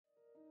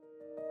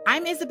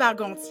I'm Isabelle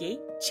Gonthier,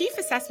 Chief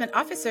Assessment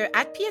Officer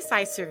at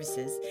PSI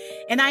Services,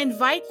 and I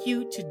invite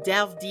you to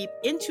delve deep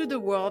into the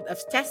world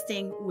of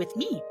testing with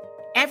me.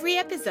 Every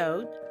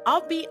episode,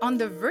 I'll be on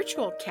the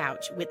virtual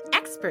couch with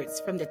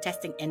experts from the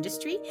testing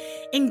industry,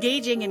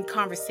 engaging in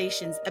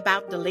conversations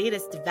about the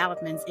latest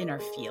developments in our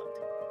field.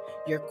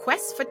 Your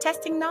quest for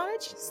testing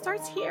knowledge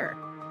starts here.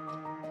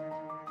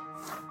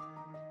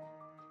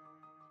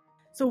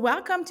 So,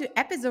 welcome to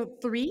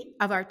episode 3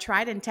 of our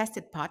Tried and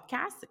Tested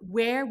podcast,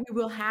 where we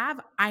will have,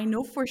 I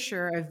know for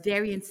sure, a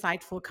very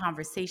insightful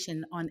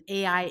conversation on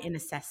AI in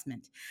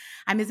assessment.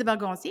 I'm Isabelle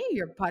Gonthier,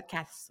 your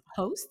podcast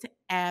host,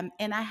 and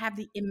I have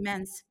the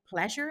immense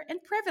pleasure and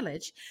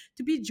privilege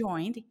to be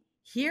joined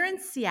here in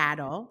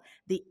Seattle,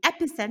 the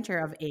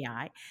epicenter of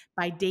AI,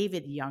 by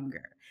David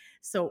Younger.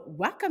 So,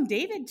 welcome,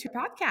 David, to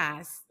your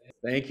podcast.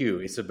 Thank you,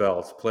 Isabel.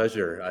 It's a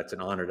pleasure. It's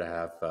an honor to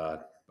have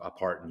a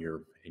part in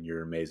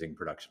your amazing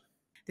production.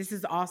 This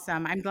is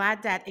awesome. I'm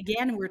glad that,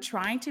 again, we're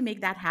trying to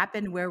make that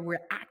happen where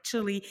we're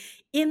actually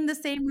in the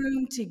same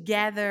room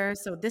together.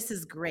 So, this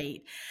is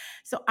great.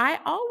 So, I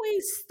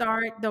always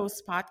start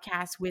those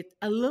podcasts with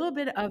a little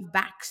bit of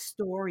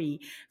backstory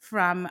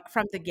from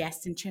the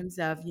guests in terms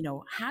of,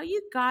 how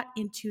you got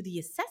into the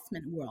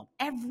assessment world.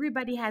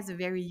 Everybody has a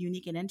very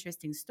unique and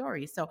interesting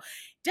story. So,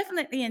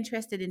 definitely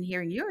interested in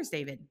hearing yours,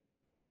 David.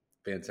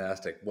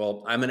 Fantastic.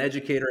 Well, I'm an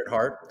educator at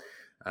heart.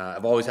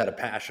 I've always had a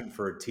passion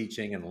for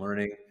teaching and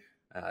learning.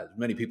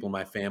 Many people in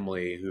my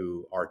family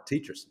who are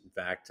teachers. In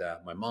fact,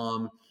 my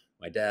mom,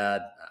 my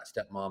dad,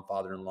 stepmom,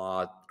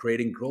 father-in-law,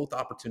 creating growth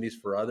opportunities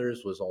for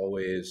others was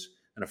always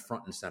kind of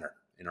front and center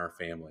in our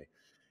family.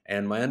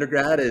 And my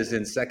undergrad is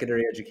in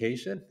secondary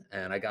education,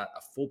 and I got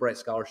a Fulbright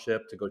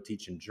scholarship to go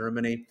teach in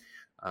Germany.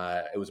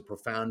 It was a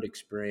profound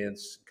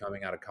experience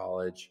coming out of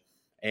college,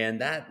 and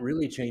that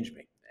really changed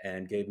me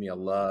and gave me a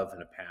love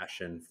and a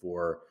passion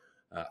for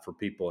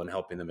people and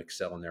helping them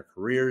excel in their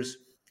careers.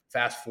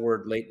 Fast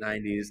forward late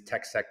 90s,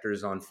 tech sector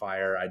is on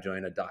fire. I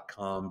joined a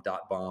dot-com,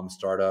 dot-bomb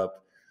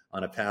startup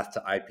on a path to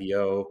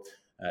IPO.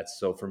 That's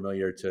so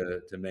familiar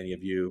to many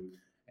of you.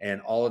 And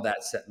all of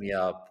that set me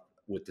up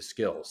with the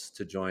skills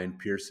to join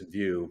Pearson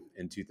VUE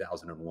in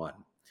 2001.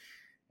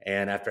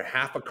 And after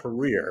half a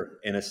career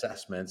in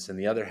assessments and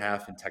the other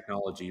half in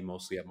technology,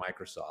 mostly at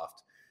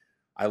Microsoft,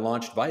 I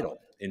launched Vaital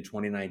in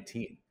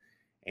 2019.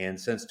 And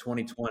since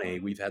 2020,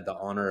 we've had the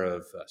honor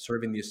of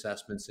serving the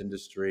assessments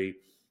industry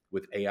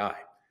with AI,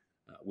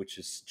 which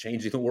is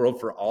changing the world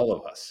for all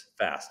of us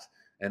fast.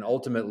 And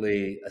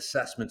ultimately,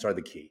 assessments are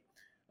the key.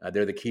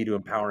 They're the key to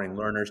empowering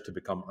learners to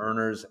become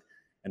earners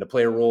and to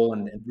play a role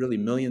in really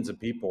millions of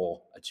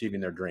people achieving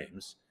their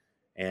dreams.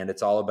 And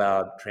it's all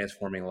about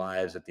transforming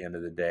lives at the end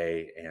of the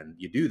day. And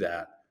you do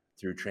that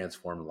through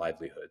transformed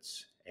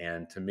livelihoods.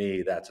 And to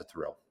me, that's a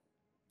thrill.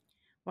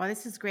 Well,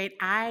 this is great.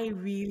 I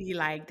really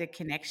like the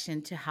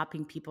connection to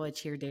helping people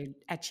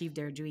achieve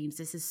their dreams.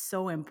 This is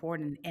so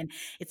important. And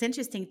it's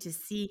interesting to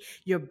see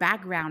your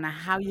background and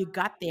how you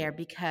got there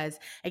because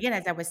again,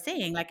 as I was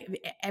saying, like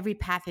every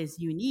path is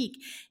unique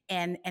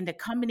and the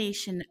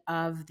combination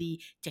of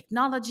the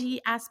technology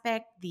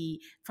aspect,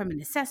 the from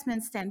an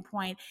assessment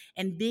standpoint,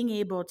 and being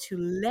able to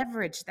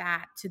leverage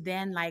that to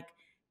then like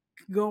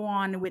go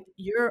on with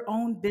your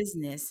own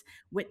business,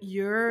 with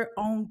your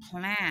own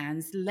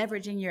plans,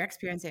 leveraging your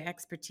experience and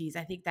expertise.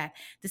 I think that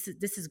this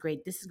is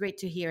great. This is great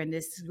to hear, and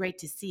this is great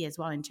to see as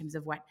well in terms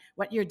of what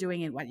you're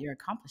doing and what you're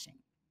accomplishing.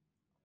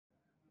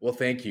 Well,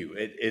 thank you.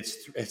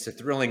 It's a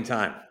thrilling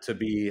time to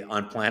be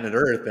on planet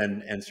Earth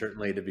and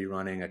certainly to be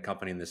running a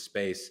company in this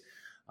space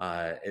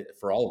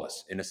for all of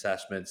us in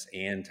assessments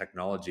and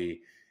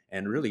technology.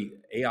 And really,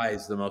 AI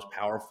is the most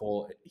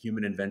powerful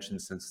human invention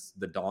since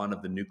the dawn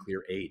of the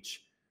nuclear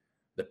age.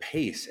 The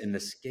pace and the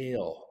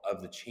scale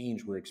of the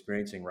change we're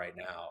experiencing right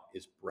now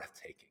is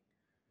breathtaking.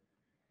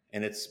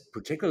 And it's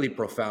particularly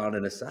profound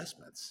in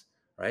assessments,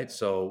 right?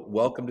 So,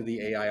 welcome to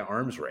the AI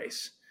arms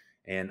race.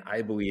 And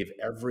I believe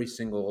every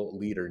single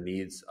leader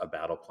needs a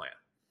battle plan.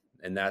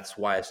 And that's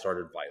why I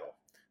started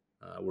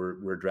Vaital.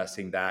 We're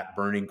addressing that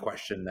burning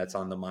question that's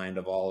on the mind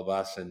of all of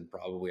us and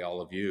probably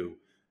all of you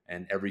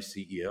and every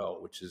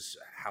CEO, which is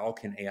how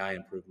can AI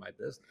improve my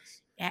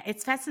business? Yeah,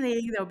 it's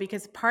fascinating though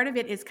because part of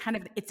it is kind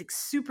of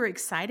super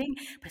exciting,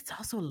 but it's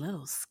also a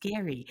little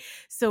scary.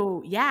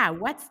 So yeah,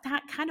 what's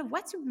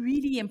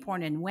really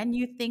important when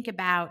you think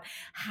about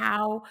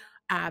how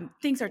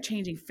things are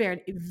changing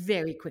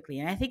very quickly,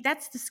 and I think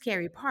that's the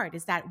scary part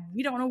is that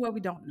we don't know what we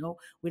don't know.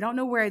 We don't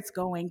know where it's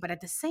going, but at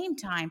the same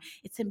time,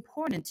 it's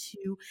important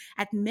to,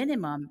 at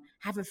minimum,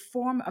 have a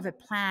form of a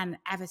plan,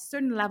 have a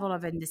certain level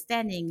of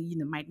understanding. You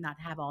know, might not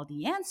have all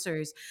the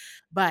answers,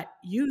 but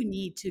you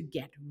need to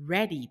get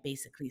ready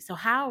basically. So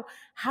how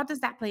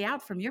does that play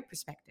out from your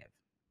perspective?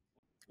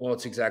 Well,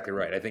 it's exactly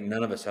right. I think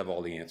none of us have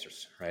all the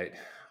answers, right?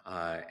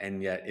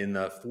 And yet, in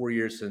the 4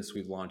 years since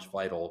we've launched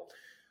Vaital,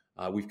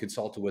 we've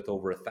consulted with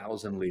over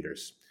 1,000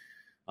 leaders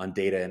on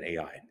data and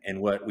AI.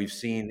 And what we've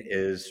seen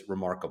is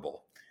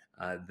remarkable.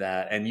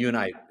 that, and you and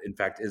I, in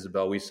fact,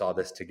 Isabel, we saw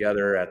this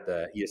together at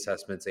the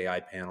e-assessments AI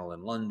panel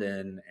in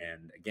London,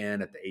 and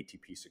again at the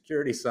ATP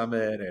Security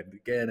Summit, and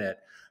again at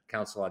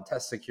Council on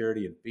Test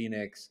Security in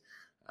Phoenix,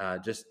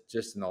 just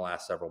in the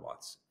last several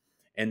months.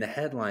 And the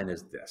headline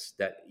is this: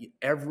 that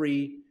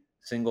every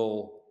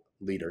single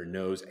leader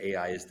knows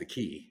AI is the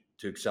key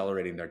to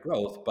accelerating their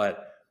growth,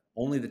 but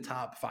only the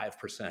top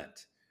 5%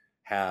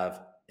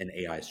 have an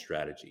AI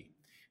strategy.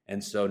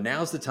 And so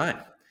now's the time.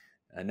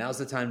 Now's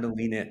the time to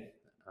lean in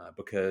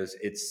because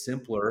it's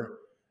simpler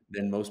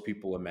than most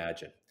people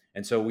imagine.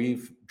 And so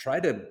we've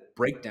tried to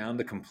break down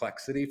the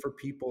complexity for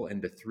people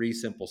into three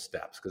simple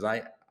steps because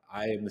I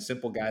am the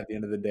simple guy at the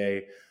end of the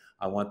day.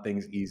 I want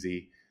things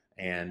easy.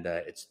 And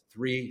it's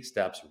three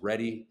steps: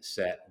 ready,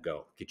 set,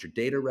 go. Get your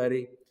data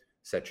ready,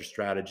 set your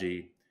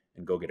strategy,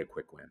 and go get a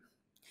quick win.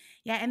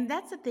 Yeah, and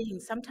that's the thing.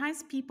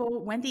 Sometimes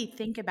people, when they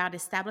think about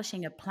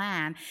establishing a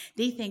plan,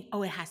 they think,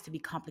 oh, it has to be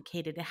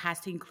complicated. It has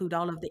to include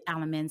all of the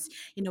elements.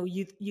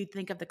 You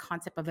think of the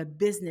concept of a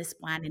business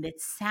plan, and it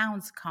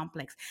sounds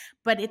complex,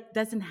 but it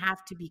doesn't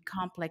have to be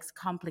complex,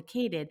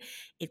 complicated.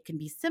 It can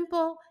be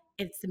simple.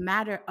 It's a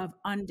matter of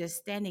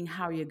understanding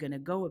how you're going to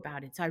go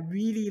about it. So I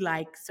really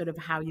like sort of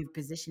how you're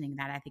positioning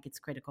that. I think it's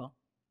critical.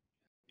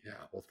 Yeah,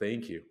 well,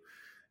 thank you.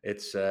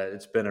 It's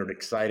been an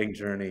exciting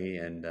journey,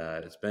 and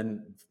it's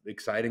been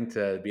exciting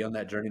to be on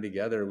that journey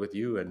together with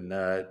you and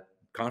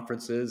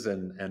conferences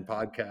and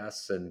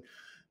podcasts, and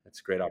it's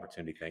a great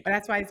opportunity. Thank But you.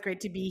 that's why it's great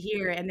to be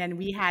here. And then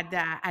we had,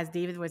 as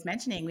David was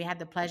mentioning, we had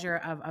the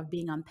pleasure of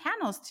being on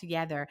panels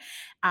together.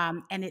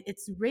 And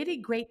it's really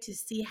great to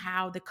see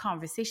how the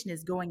conversation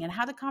is going and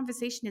how the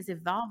conversation is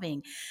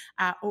evolving.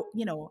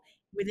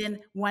 Within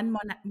one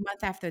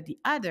month after the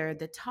other,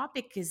 the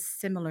topic is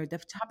similar, the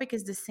topic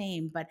is the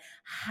same, but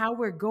how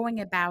we're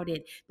going about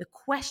it, the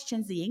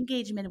questions, the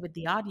engagement with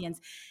the audience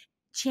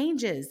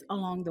changes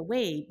along the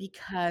way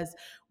because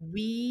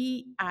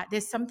we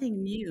there's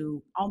something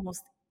new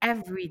almost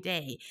every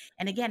day.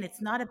 And again, it's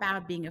not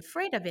about being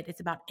afraid of it, it's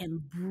about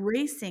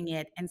embracing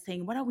it and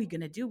saying, what are we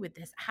going to do with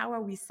this? How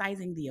are we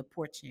sizing the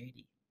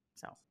opportunity?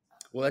 So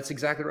Well, that's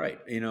exactly right.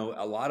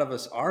 A lot of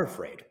us are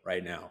afraid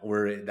right now.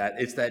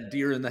 It's that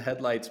deer in the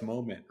headlights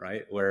moment,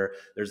 right? Where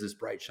there's this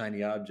bright,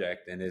 shiny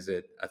object, and is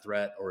it a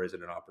threat or is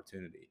it an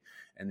opportunity?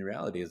 And the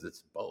reality is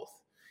it's both.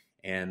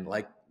 And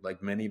like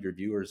many of your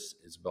viewers,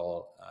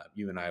 Isabel,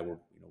 you and I were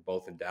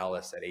both in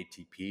Dallas at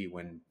ATP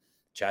when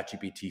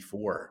ChatGPT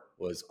 4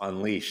 was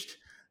unleashed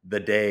the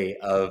day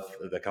of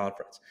the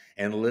conference,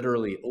 and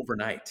literally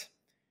overnight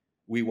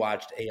we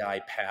watched AI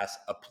pass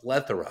a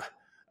plethora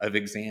of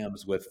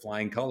exams with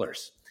flying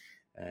colors.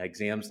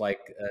 Exams like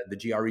the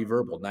GRE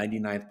verbal,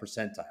 99th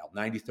percentile,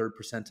 93rd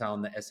percentile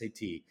in the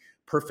SAT,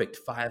 perfect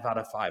 5 out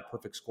of 5,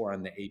 perfect score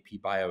on the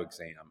AP bio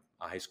exam,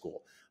 high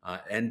school.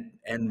 And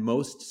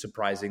most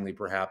surprisingly,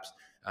 perhaps,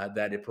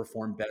 that it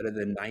performed better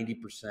than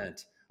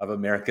 90% of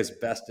America's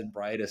best and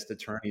brightest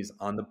attorneys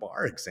on the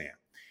bar exam.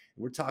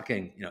 We're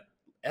talking,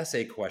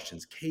 essay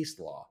questions, case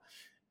law.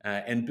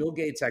 And Bill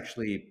Gates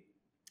actually,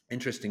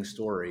 interesting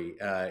story.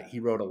 He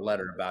wrote a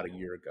letter about a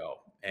year ago,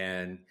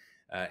 and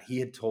he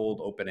had told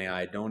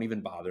OpenAI, "Don't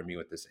even bother me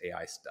with this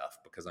AI stuff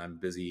because I'm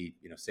busy,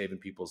 saving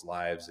people's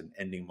lives and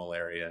ending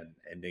malaria and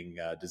ending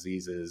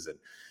diseases.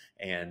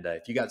 And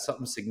if you got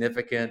something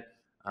significant,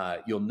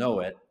 you'll know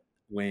it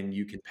when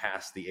you can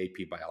pass the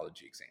AP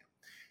biology exam."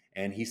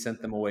 And he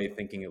sent them away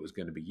thinking it was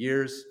going to be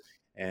years,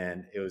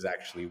 and it was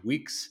actually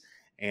weeks.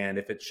 And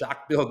if it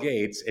shocked Bill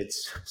Gates,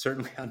 it's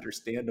certainly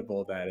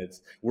understandable that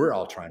we're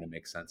all trying to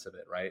make sense of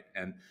it, right?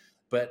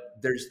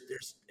 But there's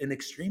an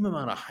extreme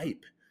amount of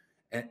hype,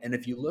 and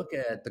if you look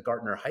at the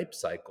Gartner hype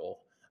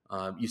cycle,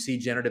 you see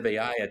generative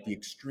AI at the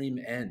extreme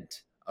end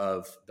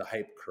of the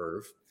hype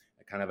curve,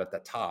 kind of at the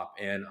top,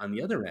 and on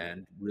the other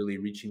end, really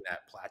reaching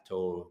that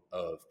plateau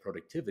of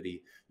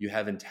productivity, you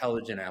have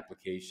intelligent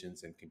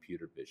applications and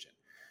computer vision,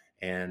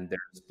 and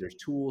there's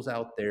tools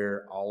out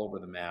there all over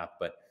the map,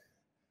 but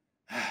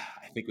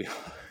I think we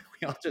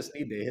all just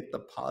need to hit the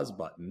pause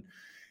button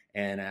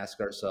and ask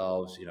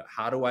ourselves,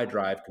 how do I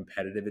drive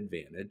competitive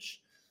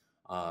advantage?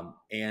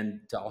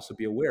 And to also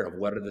be aware of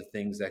what are the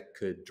things that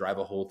could drive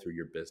a hole through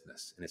your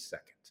business in a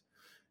second.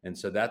 And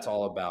so that's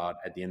all about,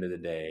 at the end of the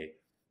day,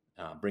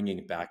 bringing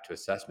it back to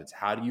assessments.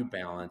 How do you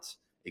balance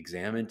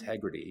exam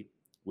integrity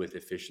with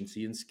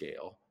efficiency and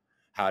scale?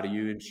 How do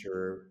you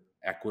ensure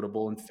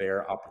equitable and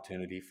fair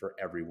opportunity for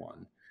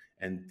everyone?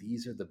 And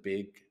these are the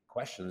big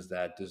questions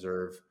that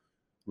deserve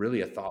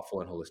really a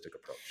thoughtful and holistic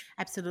approach.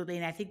 absolutely.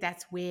 And I think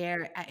that's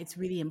where it's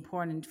really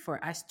important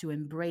for us to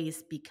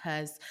embrace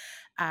because,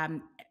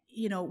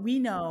 we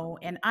know,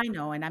 and I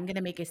know, and I'm going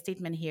to make a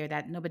statement here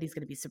that nobody's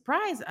going to be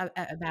surprised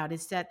about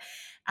is that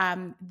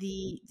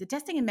the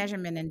testing and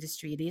measurement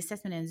industry, the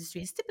assessment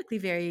industry is typically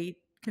very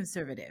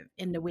conservative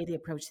in the way they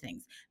approach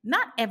things.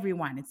 Not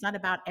everyone, it's not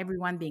about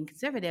everyone being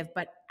conservative,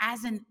 but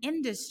as an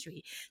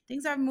industry,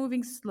 things are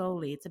moving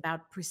slowly. It's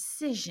about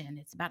precision,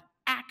 it's about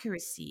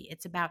accuracy,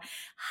 it's about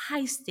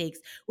high stakes,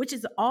 which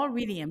is all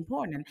really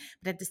important.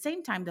 But at the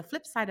same time, the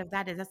flip side of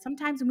that is that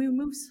sometimes we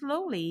move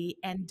slowly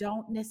and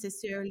don't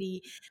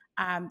necessarily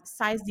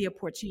size the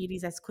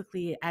opportunities as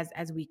quickly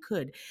as we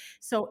could.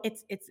 So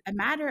it's a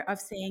matter of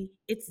saying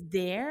it's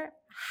there.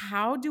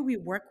 How do we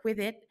work with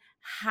it?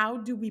 How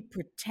do we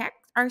protect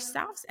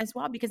ourselves as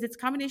well? Because it's a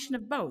combination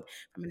of both.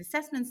 From an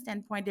assessment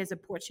standpoint, there's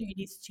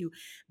opportunities to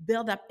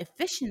build up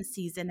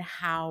efficiencies in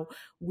how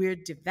we're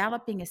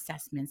developing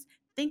assessments.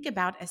 Think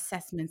about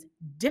assessments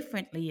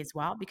differently as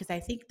well, because I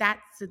think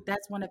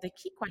that's one of the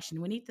key questions.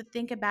 We need to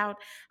think about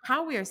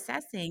how we're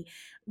assessing.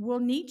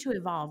 We'll need to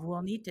evolve.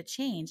 We'll need to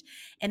change,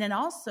 and then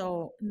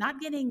also not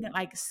getting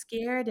like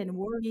scared and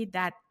worried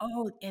that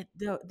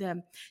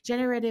the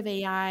generative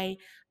AI,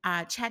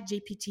 chat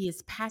GPT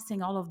is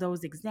passing all of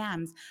those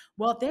exams.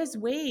 Well, there's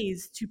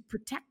ways to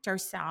protect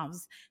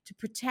ourselves, to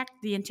protect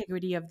the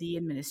integrity of the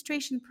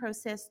administration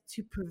process,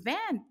 to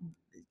prevent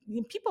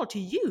people to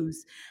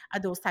use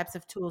those types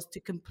of tools to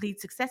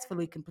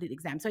successfully complete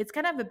exams. So it's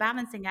kind of a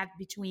balancing act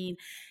between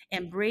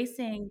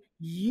embracing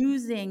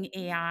using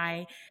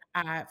AI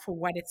for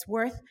what it's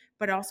worth,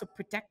 but also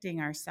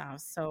protecting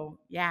ourselves. So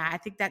yeah, I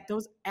think that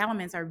those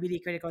elements are really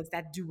critical. It's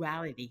that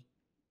duality.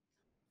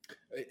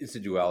 It's a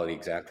duality,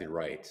 exactly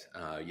right.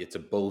 It's a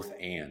both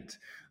and.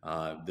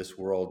 This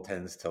world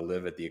tends to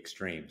live at the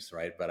extremes,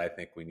 right? But I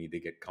think we need to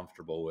get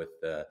comfortable with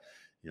the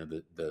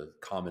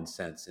common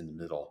sense in the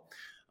middle,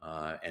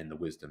 and the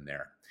wisdom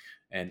there.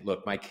 And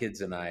look, my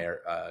kids and I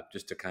are,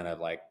 just to kind of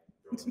like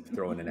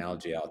throw an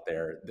analogy out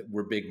there,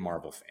 we're big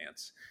Marvel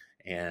fans,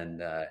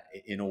 and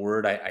in a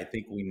word, I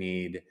think we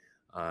need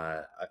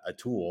a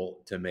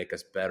tool to make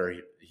us better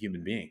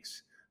human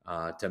beings,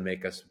 to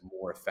make us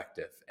more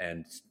effective,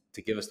 and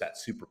to give us that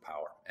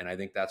superpower. And I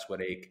think that's what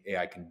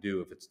AI can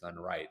do if it's done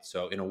right.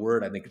 So, in a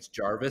word, I think it's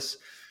Jarvis.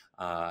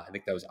 I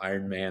think that was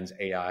Iron Man's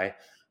AI,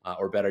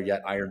 or better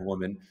yet, Iron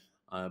Woman.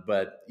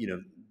 But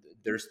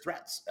there's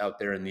threats out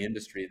there in the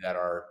industry that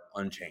are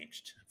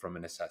unchanged from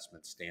an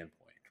assessment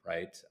standpoint,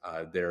 right?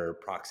 They're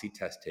proxy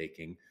test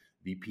taking,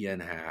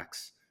 VPN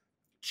hacks,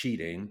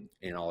 cheating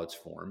in all its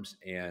forms,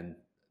 and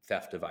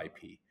theft of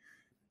IP.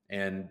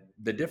 And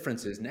the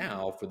difference is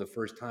now, for the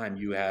first time,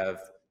 you have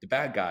the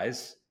bad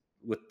guys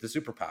with the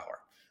superpower,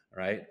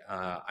 right?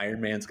 Iron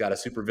Man's got a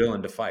super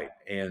villain to fight.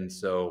 And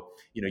so,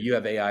 you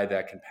have AI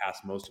that can pass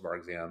most of our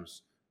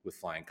exams with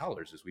flying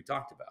colors, as we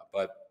talked about.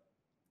 But,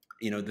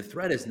 the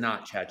threat is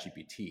not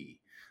ChatGPT.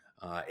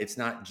 It's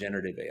not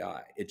generative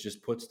AI. It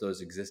just puts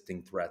those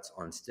existing threats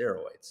on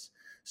steroids.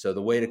 So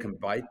the way to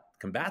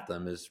combat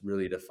them is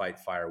really to fight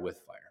fire with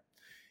fire.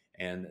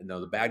 And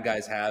the bad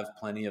guys have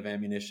plenty of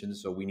ammunition,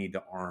 so we need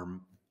to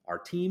arm our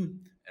team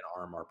and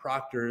arm our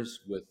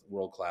proctors with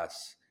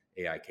world-class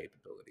AI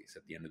capabilities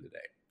at the end of the day.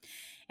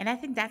 And I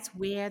think that's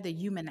where the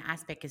human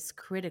aspect is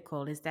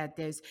critical, is that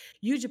there's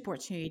huge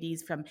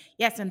opportunities from,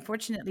 yes,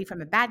 unfortunately,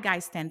 from a bad guy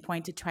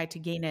standpoint to try to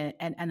gain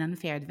an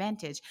unfair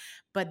advantage.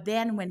 But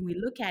then when we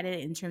look at it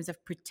in terms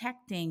of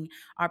protecting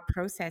our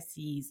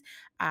processes,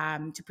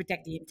 to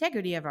protect the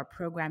integrity of our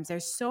programs,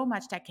 there's so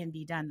much that can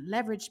be done.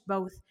 Leverage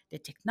both the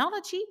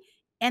technology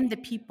and the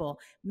people,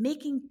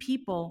 making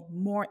people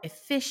more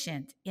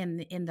efficient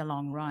in the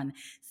long run.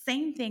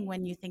 Same thing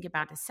when you think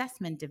about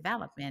assessment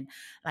development.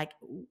 Like,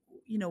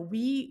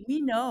 we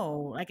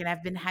know, like, and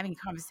I've been having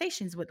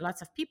conversations with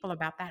lots of people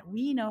about that.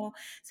 We know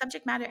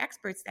subject matter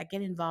experts that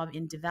get involved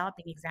in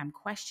developing exam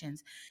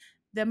questions.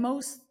 The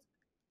most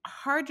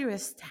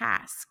hardest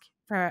task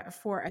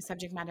for a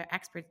subject matter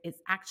expert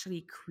is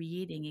actually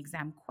creating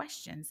exam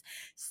questions,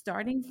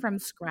 starting from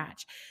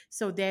scratch.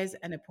 So there's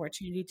an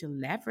opportunity to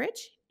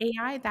leverage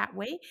AI that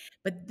way,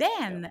 but Yeah.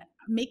 then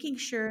making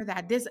sure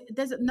that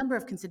there's a number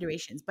of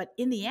considerations, but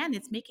in the end,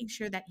 it's making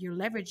sure that you're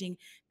leveraging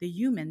the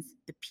humans,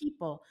 the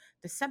people,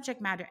 the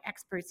subject matter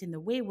experts in the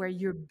way where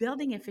you're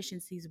building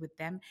efficiencies with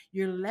them,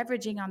 you're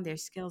leveraging on their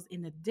skills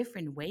in a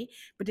different way,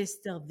 but they're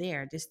still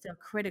there, they're still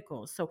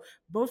critical. So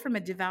both from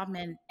a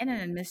development and an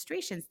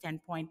administration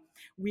standpoint,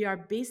 we are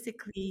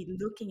basically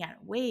looking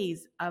at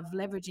ways of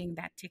leveraging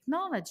that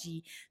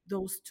technology,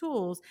 those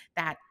tools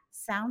that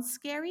sound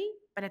scary,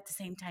 but at the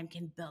same time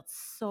can build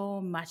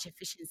so much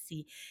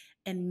efficiency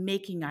and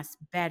making us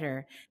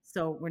better.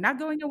 So we're not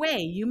going away.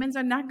 Humans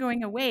are not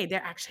going away.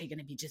 They're actually going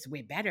to be just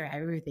way better at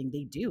everything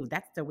they do.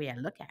 That's the way I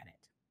look at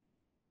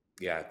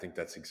it. Yeah, I think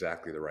that's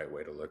exactly the right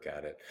way to look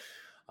at it.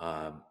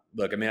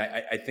 Look, I mean,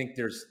 I think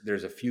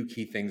there's a few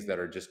key things that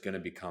are just going to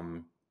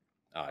become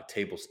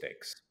table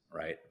stakes,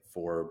 right?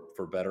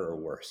 For better or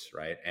worse,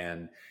 right?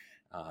 And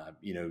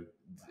you know,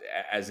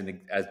 as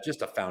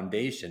just a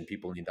foundation,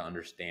 people need to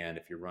understand,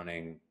 if you're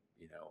running,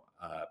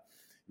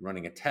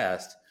 running a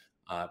test,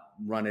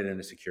 run it in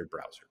a secure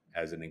browser,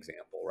 as an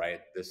example, right?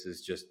 This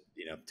is just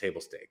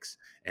table stakes,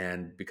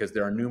 and because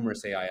there are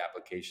numerous AI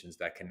applications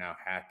that can now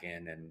hack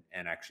in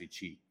and actually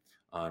cheat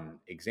on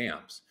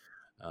exams,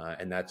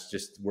 and that's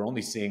just, we're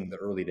only seeing the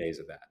early days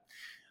of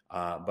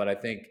that. But I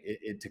think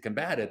to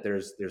combat it,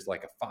 there's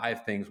like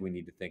five things we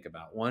need to think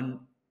about.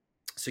 One,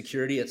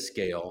 security at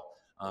scale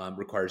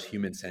requires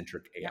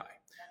human-centric Yep.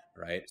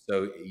 AI, right?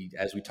 So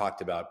as we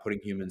talked about, putting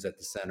humans at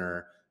the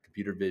center,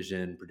 computer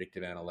vision,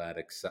 predictive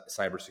analytics,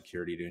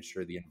 cybersecurity to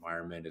ensure the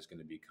environment is going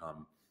to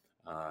become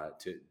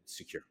to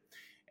secure.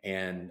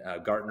 And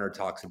Gartner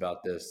talks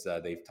about this.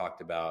 They've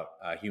talked about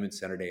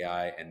human-centered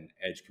AI and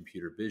edge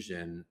computer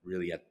vision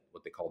really at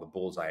what they call the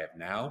bullseye of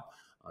now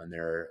on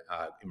their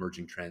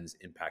emerging trends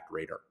impact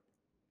radar.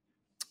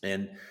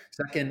 And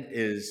second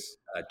is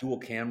dual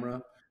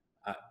camera.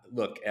 Uh,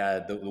 Look,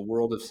 the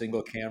world of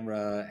single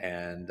camera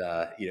and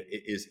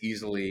it is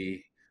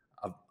easily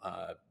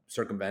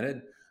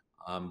circumvented.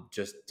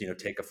 Just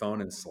take a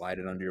phone and slide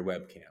it under your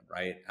webcam,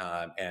 right?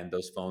 And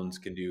those phones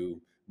can do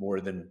more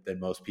than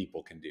most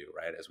people can do,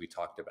 right? As we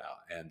talked about.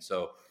 And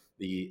so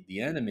the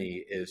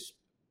enemy is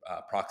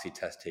proxy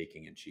test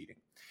taking and cheating,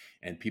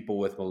 and people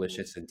with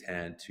malicious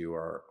intent who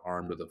are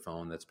armed with a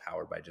phone that's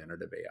powered by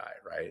generative AI,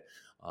 right?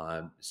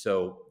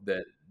 So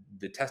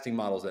the testing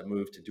models that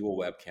move to dual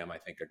webcam, I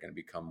think, are going to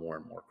become more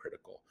and more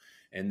critical.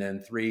 And then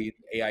three,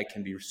 AI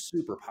can be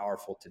super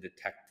powerful to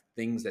detect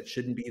things that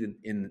shouldn't be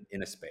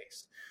in a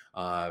space.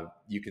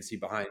 You can see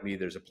behind me,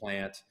 there's a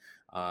plant.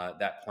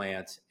 That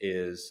plant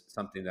is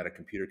something that a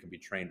computer can be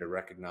trained to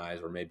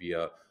recognize, or maybe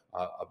a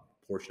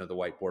portion of the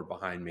whiteboard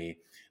behind me.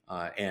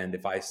 And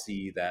if I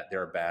see that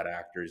there are bad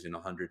actors in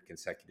 100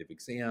 consecutive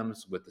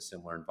exams with a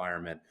similar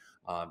environment,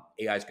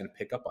 AI is going to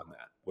pick up on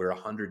that. Where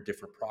 100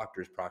 different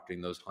proctors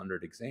proctoring those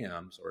 100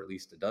 exams, or at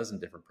least a dozen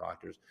different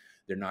proctors,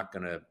 they're not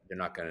going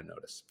to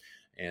notice.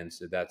 And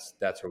so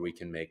that's where we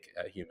can make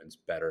humans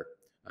better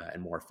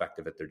and more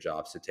effective at their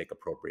jobs to take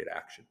appropriate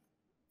action.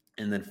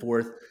 And then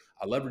fourth,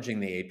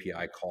 leveraging the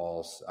API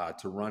calls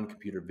to run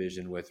computer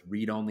vision with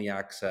read-only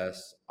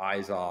access,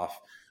 eyes off.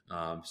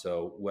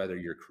 So whether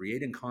you're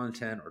creating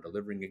content or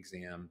delivering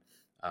exam,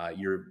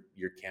 your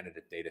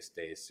candidate data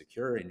stays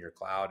secure in your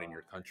cloud, in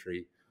your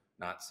country,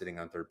 not sitting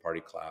on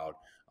third-party cloud.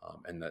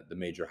 And the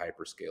major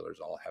hyperscalers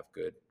all have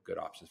good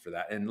options for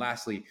that. And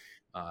lastly,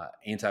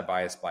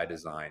 anti-bias by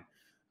design.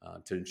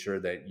 To ensure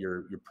that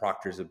your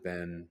proctors have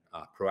been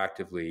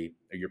proactively,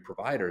 or your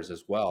providers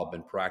as well,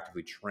 been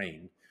proactively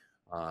trained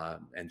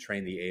and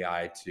train the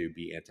AI to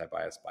be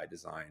anti-bias by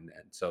design.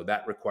 And so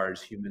that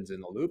requires humans in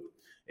the loop.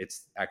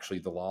 It's actually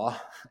the law.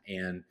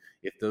 And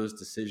if those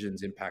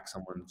decisions impact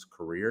someone's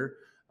career,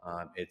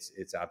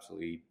 it's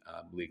absolutely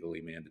legally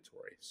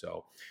mandatory.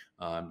 So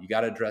you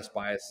got to address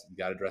bias, you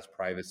got to address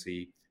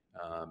privacy,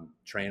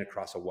 train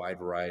across a wide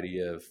variety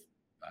of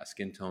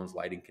skin tones,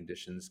 lighting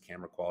conditions,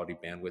 camera quality,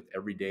 bandwidth.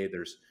 Every day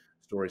there's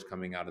stories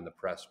coming out in the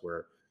press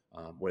where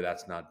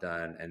that's not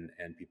done,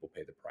 and people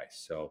pay the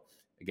price. So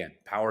again,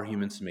 power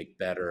humans to make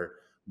better,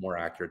 more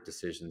accurate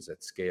decisions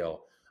at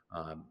scale.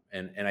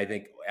 And I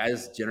think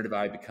as generative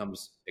AI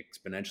becomes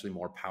exponentially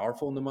more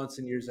powerful in the months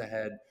and years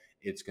ahead,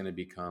 it's going to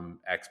become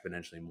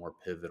exponentially more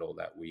pivotal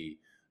that we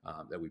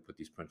put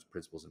these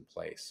principles in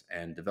place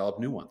and develop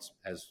new ones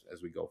as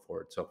we go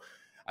forward. So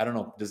I don't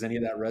know, does any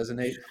of that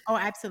resonate? Oh,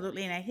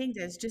 absolutely. And I think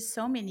there's just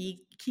so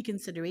many key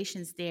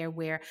considerations there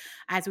where,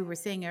 as we were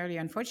saying earlier,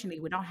 unfortunately,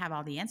 we don't have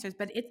all the answers,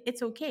 but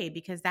it's okay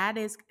because that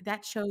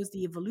shows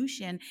the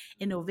evolution,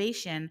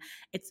 innovation.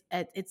 It's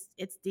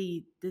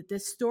the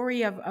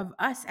story of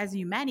us as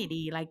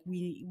humanity. Like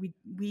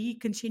we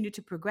continue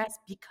to progress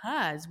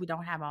because we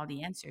don't have all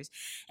the answers.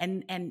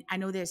 And I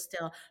know there's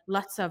still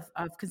lots of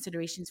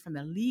considerations from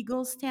a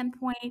legal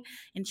standpoint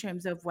in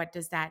terms of what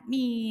does that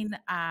mean.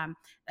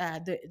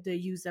 The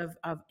use of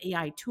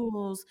AI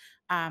tools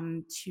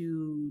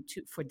to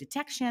for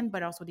detection,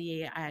 but also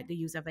the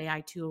use of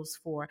AI tools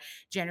for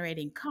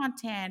generating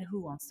content.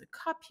 Who owns the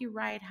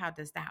copyright? How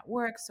does that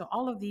work? So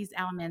all of these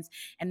elements,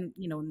 and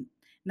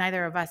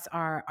neither of us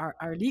are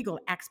legal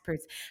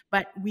experts,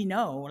 but we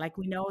know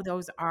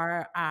those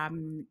are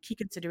key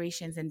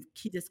considerations and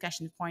key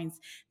discussion points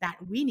that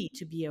we need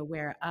to be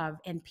aware of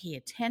and pay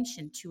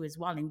attention to as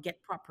well, and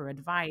get proper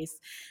advice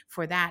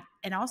for that.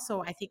 And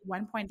also, I think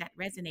one point that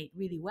resonates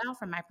really well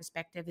from my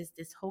perspective is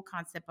this whole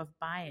concept of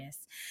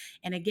bias.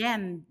 And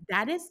again,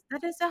 that is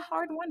a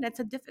hard one. That's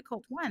a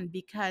difficult one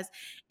because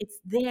it's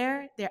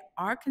there. There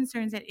are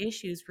concerns and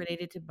issues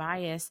related to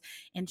bias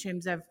in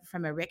terms of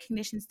from a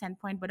recognition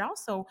standpoint, but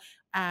also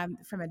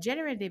from a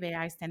generative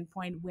AI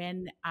standpoint,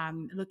 when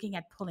looking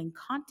at pulling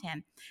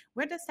content,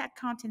 where does that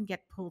content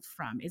get pulled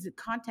from? Is it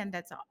content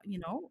that's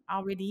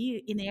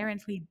already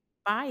inherently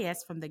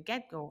biased from the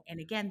get-go?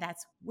 And again,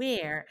 that's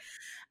where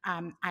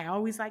I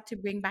always like to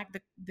bring back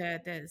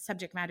the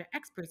subject matter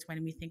experts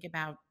when we think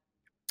about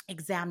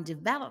exam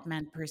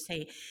development per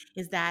se,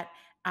 is that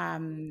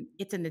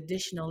it's an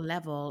additional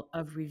level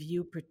of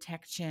review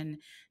protection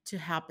to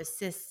help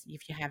assist.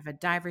 If you have a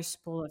diverse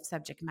pool of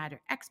subject matter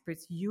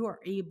experts, you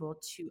are able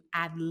to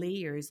add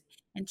layers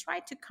and try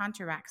to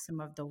counteract some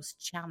of those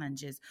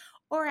challenges,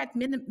 or at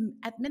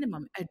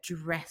minimum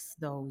address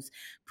those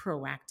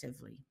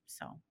proactively.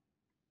 So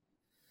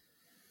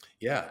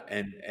Yeah,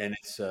 and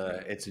it's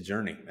a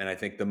journey, and I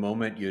think the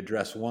moment you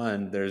address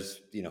one,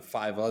 there's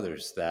five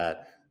others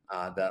that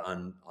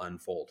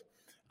unfold.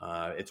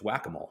 It's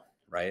whack a mole,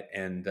 right?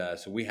 And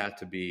so we have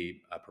to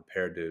be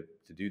prepared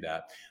to do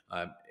that.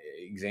 Um,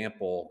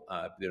 Example,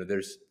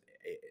 there's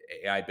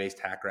AI-based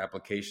hacker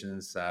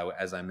applications,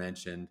 as I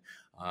mentioned.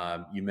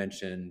 You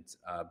mentioned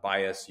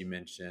bias. You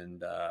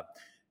mentioned, I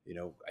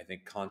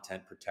think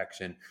content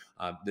protection.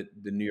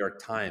 The New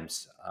York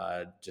Times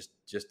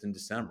just in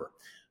December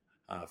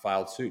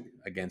filed suit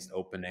against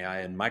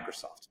OpenAI and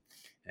Microsoft,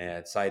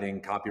 and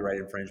citing copyright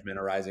infringement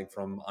arising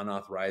from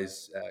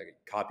unauthorized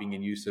copying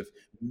and use of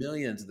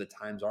millions of the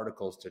Times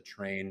articles to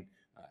train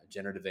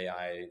generative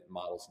AI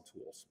models and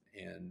tools,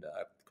 and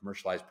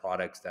commercialized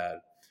products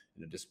that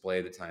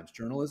display the Times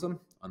journalism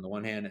on the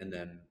one hand, and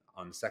then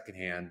on the second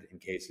hand, in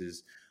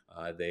cases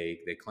they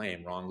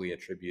claim wrongly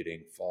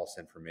attributing false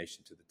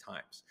information to the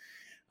Times,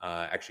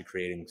 actually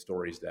creating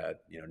stories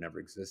that never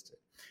existed.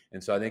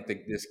 And so I think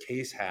that this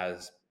case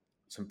has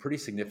some pretty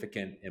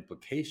significant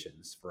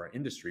implications for our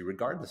industry,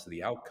 regardless of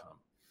the outcome,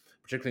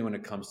 particularly when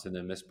it comes to the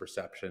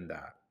misperception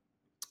that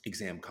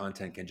exam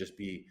content can just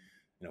be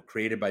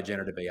created by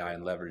generative AI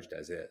and leveraged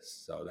as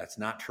is. So that's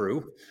not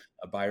true.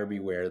 A buyer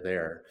beware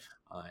there,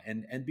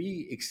 and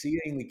be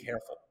exceedingly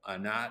careful.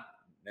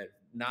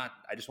 Not.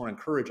 I just want to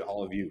encourage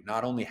all of you,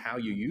 not only how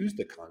you use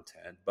the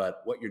content,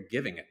 but what you're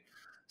giving it.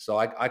 So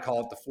I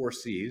call it the 4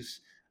 C's.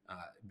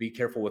 Be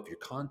careful with your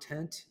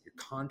content, your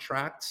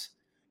contracts,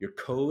 your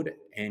code,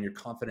 and your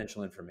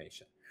confidential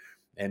information.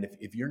 And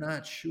if you're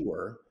not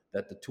sure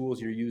that the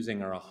tools you're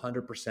using are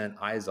 100%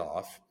 eyes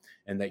off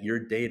and that your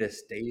data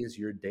stays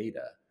your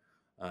data,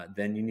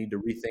 then you need to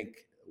rethink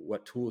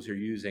what tools you're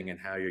using and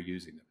how you're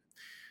using them.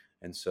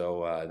 And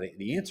so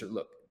the answer,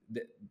 look,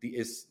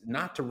 is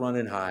not to run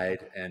and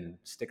hide and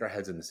stick our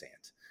heads in the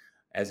sand.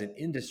 As an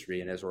industry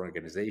and as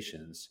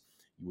organizations,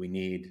 we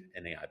need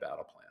an AI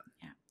battle plan.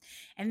 Yeah.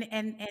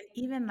 And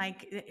even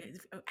like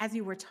as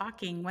you were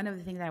talking, one of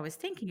the things that I was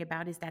thinking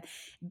about is that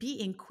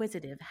be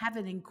inquisitive, have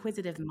an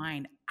inquisitive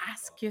mind,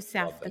 ask Love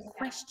yourself the that.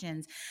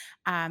 questions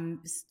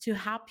to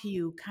help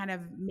you kind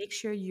of make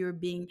sure you're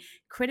being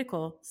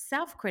critical,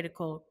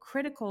 self-critical,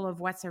 critical of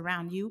what's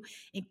around you.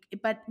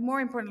 But more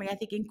importantly, I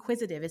think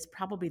inquisitive is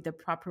probably the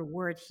proper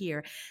word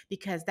here,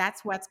 because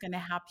that's what's going to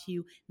help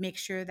you make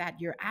sure that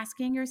you're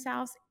asking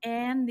yourselves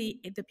and the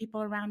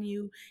people around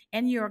you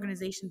and your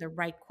organization the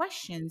right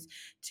questions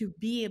to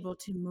be able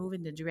to move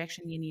in the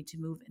direction you need to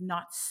move,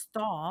 not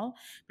stall,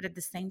 but at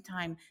the same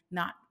time,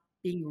 not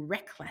being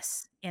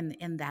reckless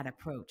in that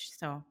approach.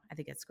 So I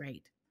think it's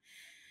great.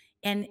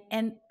 And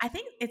I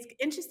think it's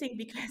interesting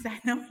because I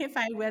know if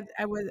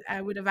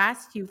I would have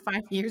asked you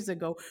 5 years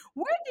ago,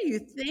 where do you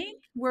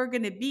think we're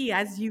going to be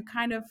as you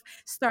kind of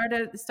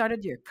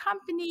started your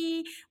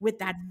company with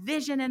that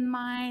vision in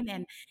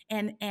mind,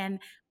 and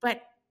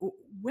but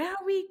where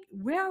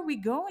are we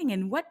going,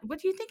 and what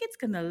do you think it's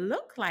going to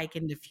look like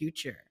in the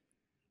future?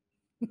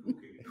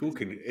 Who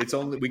can? It's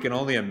only we can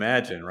only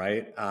imagine,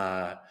 right?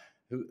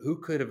 Who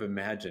could have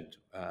imagined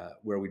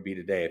where we'd be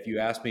today? If you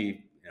asked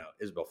me,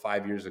 Isabel,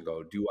 5 years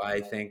ago, do I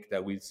think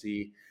that we'd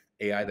see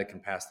AI that can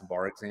pass the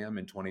bar exam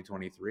in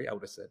 2023? I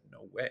would have said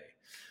no way.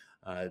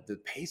 The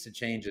pace of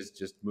change is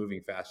just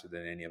moving faster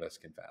than any of us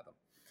can fathom.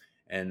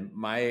 And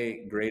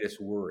my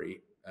greatest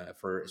worry,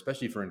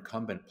 especially for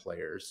incumbent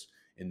players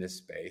in this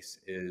space,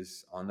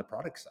 is on the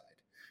product side.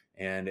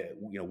 And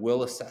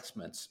will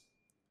assessments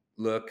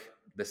look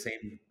the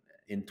same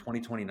in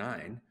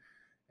 2029,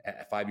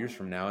 5 years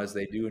from now, as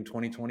they do in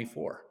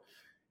 2024?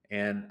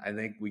 And I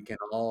think we can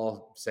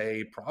all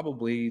say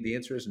probably the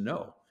answer is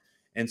no.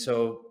 And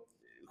so,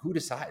 who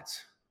decides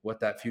what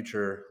that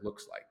future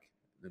looks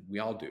like? We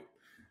all do.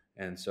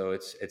 And so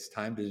it's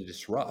time to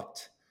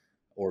disrupt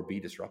or be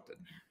disrupted.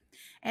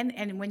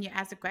 And when you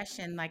ask the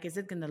question, like, is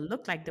it going to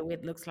look like the way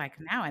it looks like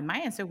now? And my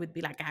answer would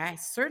be like, I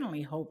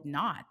certainly hope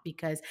not,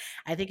 because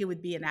I think it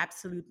would be an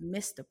absolute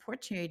missed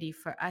opportunity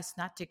for us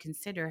not to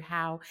consider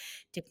how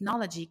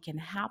technology can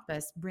help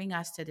us bring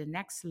us to the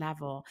next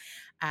level.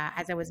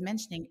 As I was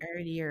mentioning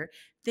earlier,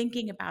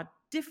 thinking about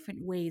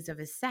different ways of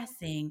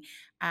assessing.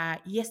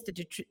 Yes, the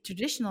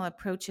traditional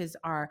approaches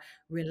are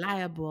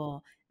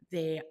reliable.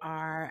 They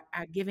are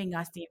giving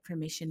us the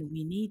information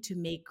we need to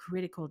make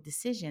critical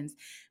decisions,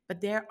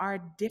 but there are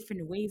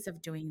different ways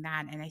of doing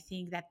that. And I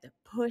think that the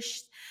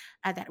push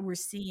that we're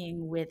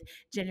seeing with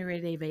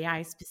generative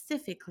AI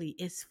specifically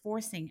is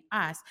forcing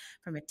us,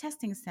 from a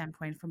testing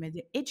standpoint, from an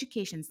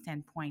education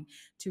standpoint,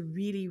 to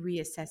really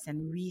reassess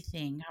and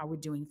rethink how we're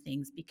doing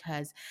things.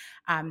 Because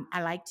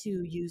I like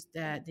to use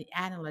the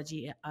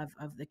analogy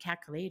of the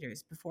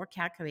calculators. Before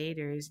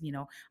calculators,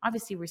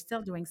 obviously we're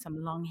still doing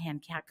some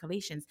longhand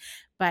calculations,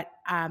 but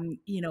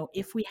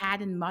if we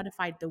hadn't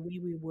modified the way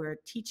we were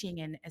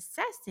teaching and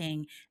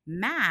assessing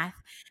math,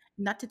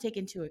 not to take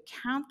into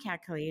account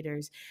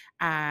calculators,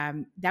 that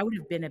would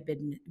have been a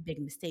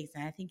big mistake.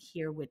 And I think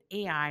here with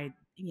AI,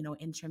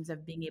 in terms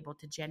of being able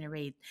to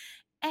generate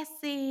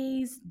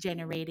essays,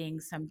 generating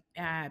some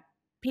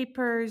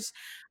papers,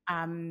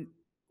 um,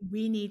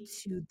 we need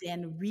to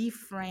then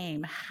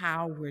reframe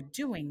how we're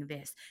doing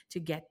this to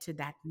get to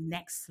that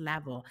next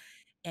level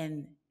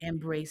and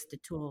embrace the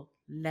tool,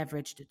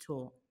 leverage the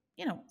tool.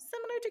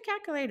 Similar compared to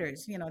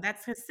calculators.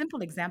 That's a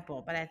simple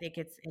example, but I think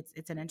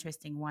it's an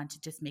interesting one to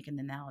just make an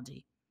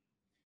analogy.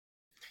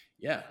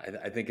 Yeah,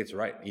 I think it's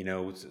right.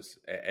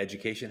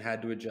 Education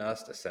had to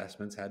adjust,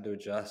 assessments had to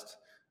adjust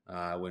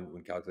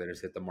when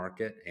calculators hit the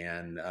market,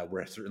 and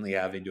we're certainly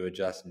having to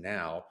adjust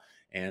now.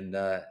 And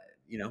the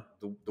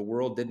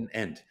world didn't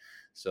end,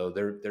 so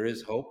there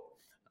is hope.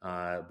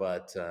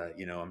 But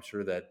I'm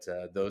sure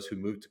that those who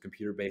moved to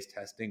computer-based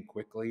testing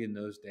quickly in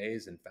those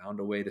days and found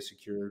a way to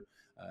secure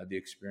the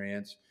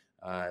experience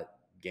uh,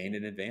 gained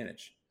an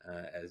advantage,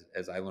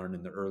 as I learned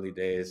in the early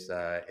days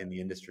in the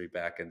industry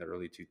back in the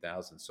early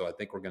 2000s. So I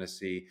think we're going to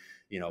see,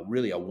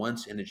 really a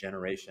once in a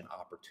generation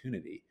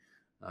opportunity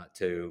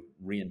to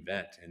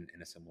reinvent in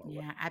a similar way.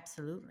 Yeah,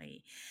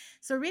 absolutely.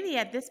 So really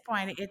at this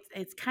point,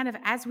 it's kind of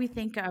as we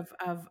think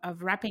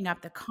of wrapping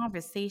up the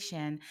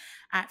conversation,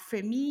 for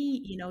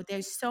me,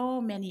 there's so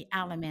many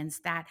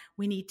elements that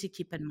we need to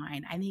keep in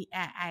mind.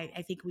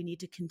 I think we need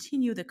to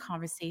continue the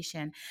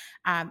conversation.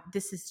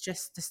 This is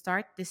just the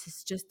start. This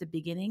is just the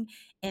beginning,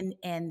 and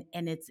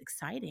it's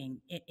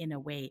exciting in a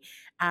way.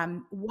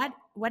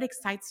 What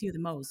excites you the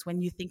most when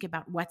you think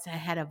about what's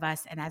ahead of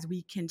us, and as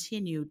we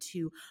continue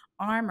to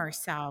arm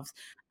ourselves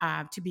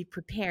to be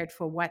prepared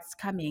for what's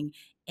coming,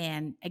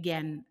 and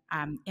again,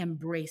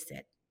 embrace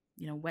it.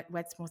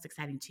 What's most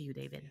exciting to you,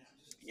 David?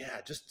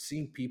 Yeah, just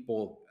seeing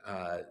people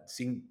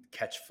seeing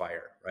catch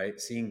fire, right?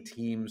 Seeing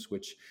teams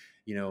which,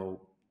 you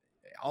know,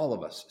 all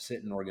of us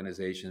sit in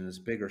organizations,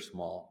 big or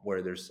small,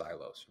 where there's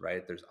silos,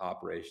 right? There's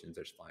operations,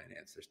 there's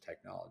finance, there's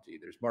technology,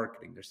 there's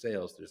marketing, there's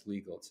sales, there's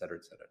legal, et cetera,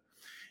 et cetera.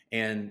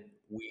 And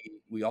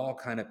we all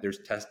kind of, there's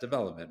test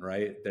development,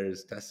 right?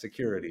 There's test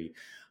security.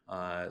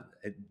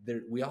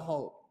 We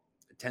all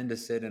tend to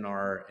sit in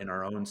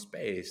our own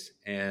space,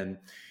 and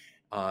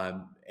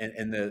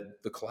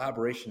the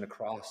collaboration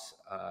across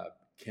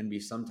can be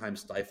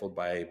sometimes stifled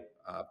by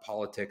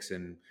politics,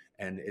 and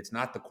it's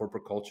not the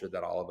corporate culture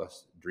that all of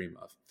us dream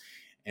of.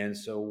 And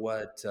so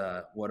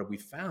what we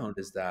found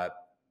is that,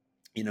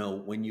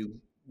 when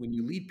you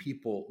lead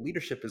people,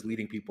 leadership is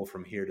leading people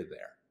from here to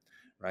there,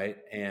 right?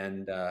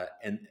 And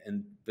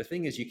the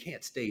thing is, you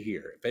can't stay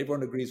here. If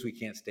everyone agrees we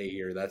can't stay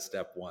here, that's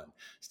step one.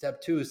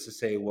 Step two is to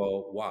say,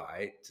 well,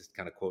 why? To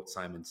kind of quote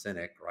Simon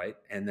Sinek, right?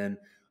 And then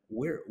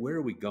where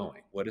are we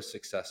going? What does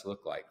success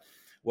look like?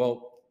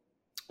 Well,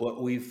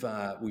 what we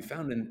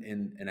found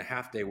in a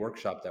half day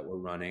workshop that we're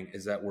running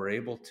is that we're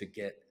able to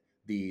get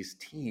these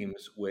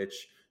teams,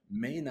 which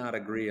may not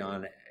agree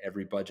on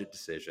every budget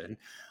decision,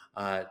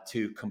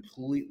 to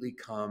completely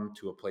come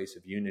to a place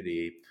of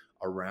unity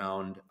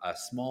around a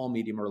small,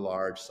 medium, or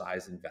large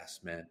size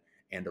investment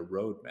and a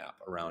roadmap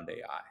around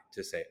AI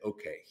to say,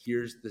 okay,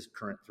 here's this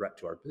current threat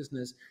to our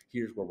business,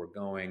 here's where we're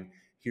going,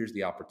 here's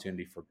the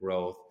opportunity for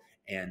growth,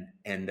 and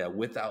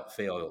without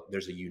fail,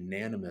 there's a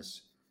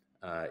unanimous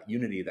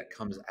unity that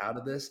comes out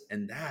of this,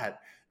 and that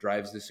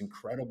drives this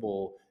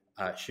incredible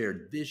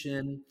shared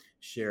vision,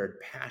 shared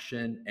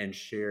passion, and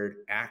shared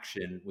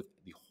action with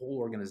the whole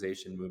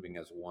organization moving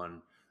as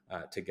one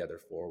together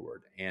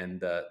forward. And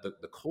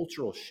the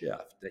cultural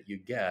shift that you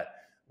get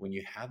when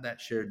you have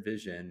that shared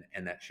vision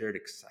and that shared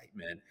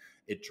excitement,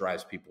 it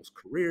drives people's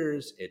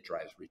careers, it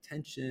drives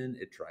retention,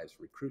 it drives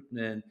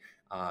recruitment,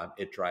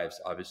 it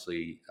drives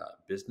obviously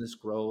business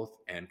growth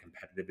and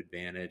competitive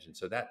advantage. And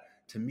so that,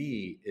 to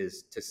me,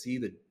 is to see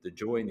the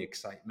joy and the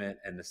excitement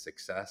and the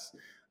success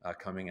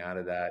coming out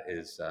of that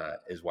is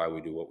why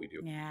we do what we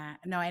do. Yeah,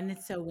 no, and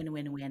it's so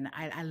win-win-win.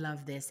 I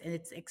love this, and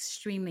it's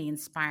extremely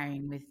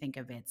inspiring when you think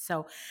of it.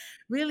 So,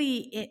 really,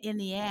 in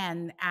the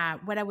end,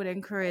 what I would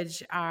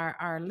encourage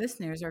our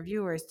listeners or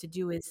viewers to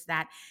do is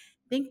that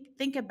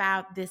think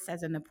about this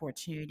as an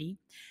opportunity.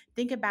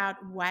 Think about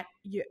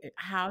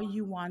how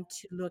you want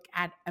to look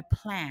at a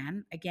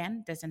plan.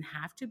 Again, doesn't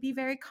have to be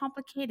very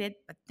complicated,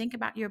 but think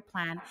about your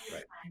plan.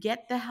 Right.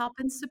 Get the help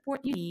and support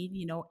you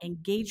need.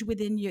 Engage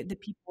within the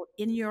people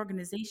in your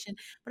organization,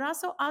 but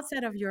also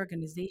outside of your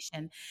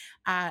organization.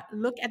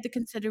 Look at the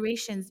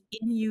considerations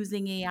in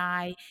using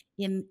AI,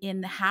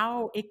 in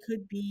how it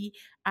could be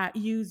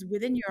used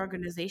within your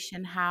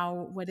organization,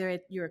 how whether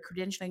you're a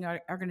credentialing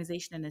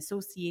organization, an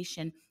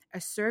association, a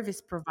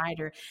service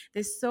provider.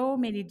 There's so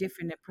many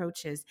different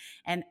approaches,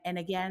 and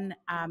again,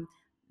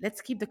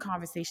 let's keep the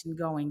conversation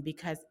going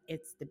because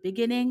it's the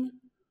beginning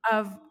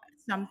of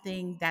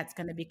something that's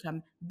going to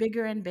become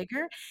bigger and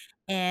bigger.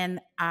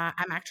 And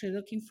I'm actually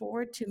looking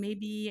forward to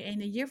maybe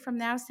in a year from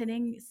now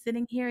sitting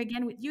here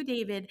again with you,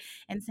 David,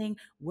 and saying,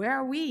 where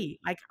are we?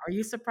 Like, are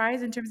you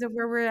surprised in terms of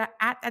where we're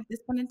at this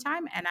point in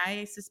time? And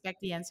I suspect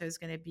the answer is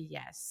going to be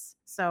yes.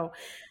 So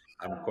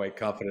I'm quite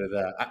confident of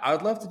that. I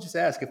would love to just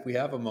ask if we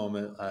have a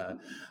moment.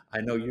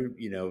 I know you're,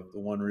 the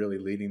one really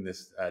leading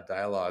this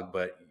dialogue,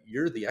 but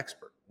you're the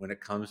expert when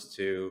it comes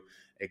to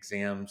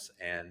exams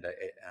and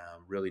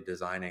really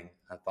designing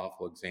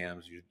thoughtful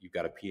exams. You've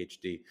got a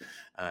PhD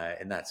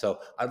in that, so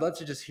I'd love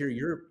to just hear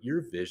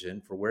your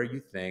vision for where you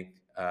think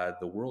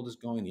the world is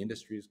going, the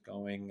industry is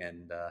going,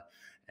 and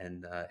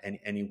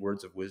any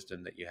words of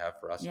wisdom that you have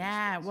for us in the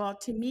Yeah, space. well,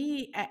 to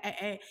me,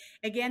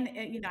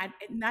 again,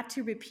 not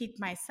to repeat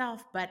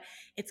myself, but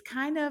it's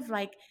kind of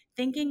like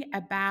thinking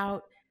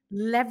about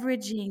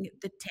leveraging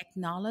the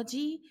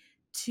technology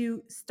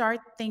to start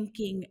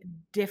thinking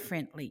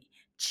differently,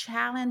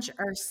 challenge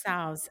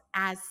ourselves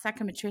as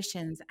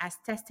psychometricians, as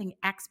testing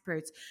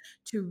experts,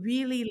 to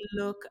really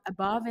look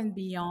above and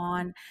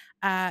beyond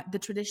the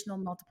traditional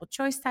multiple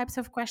choice types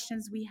of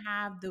questions we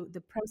have,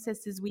 the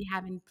processes we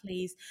have in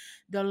place,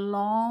 the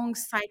long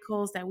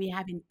cycles that we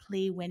have in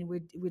play when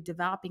we're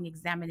developing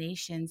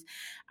examinations.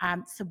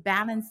 So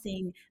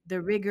balancing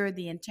the rigor,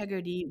 the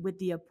integrity with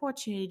the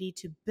opportunity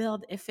to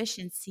build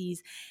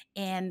efficiencies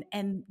and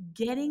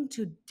getting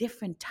to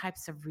different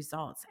types of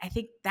results. I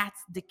think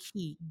that's the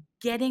key.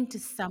 Getting to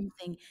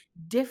something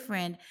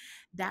different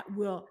that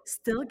will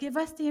still give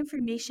us the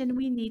information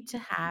we need to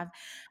have,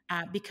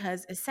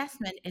 because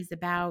assessment is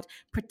about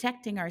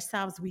protecting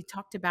ourselves. We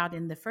talked about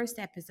in the first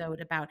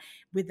episode about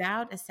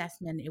without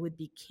assessment, it would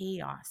be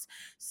chaos.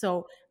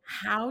 So,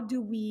 how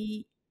do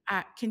we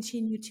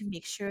continue to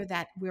make sure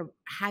that we're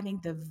having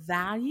the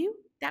value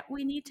that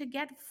we need to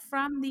get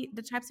from the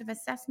types of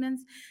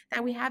assessments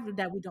that we have,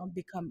 that we don't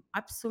become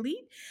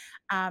obsolete,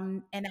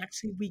 and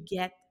actually we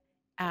get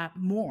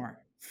more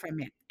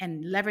from it,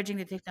 and leveraging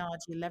the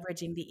technology,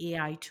 leveraging the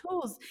AI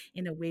tools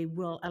in a way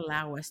will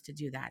allow us to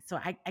do that. So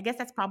I guess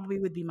that's probably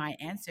would be my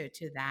answer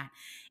to that,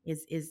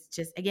 is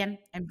just again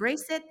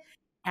embrace it,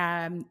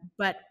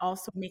 but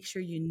also make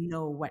sure you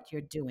know what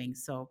you're doing.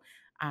 So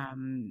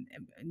um,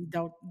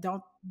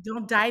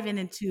 don't dive in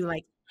into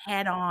like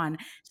head on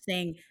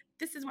saying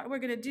this is what we're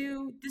going to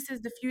do, this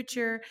is the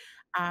future.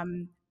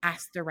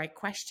 Ask the right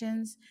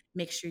questions,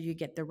 make sure you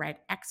get the right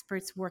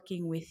experts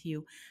working with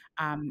you,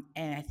 and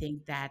I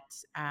think that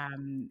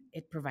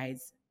it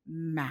provides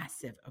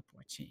massive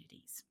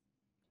opportunities.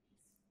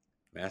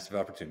 Massive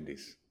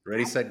opportunities.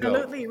 Ready, set, go.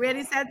 Absolutely.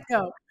 Ready, set,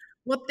 go.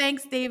 Well,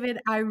 thanks, David.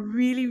 I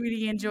really,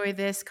 really enjoy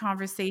this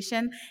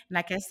conversation.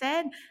 Like I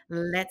said,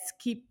 let's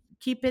keep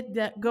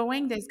it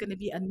going. There's going to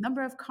be a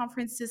number of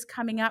conferences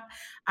coming up.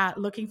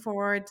 Looking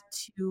forward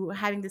to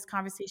having this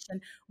conversation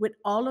with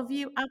all of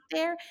you out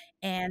there.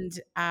 And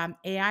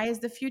AI is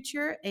the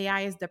future.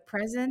 AI is the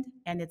present,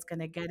 and it's going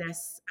to get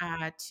us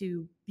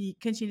to be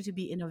continue to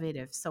be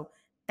innovative. So,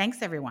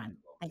 thanks, everyone.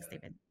 Thanks,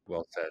 David.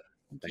 Well said.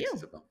 Thank Thanks, you.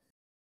 Isabel.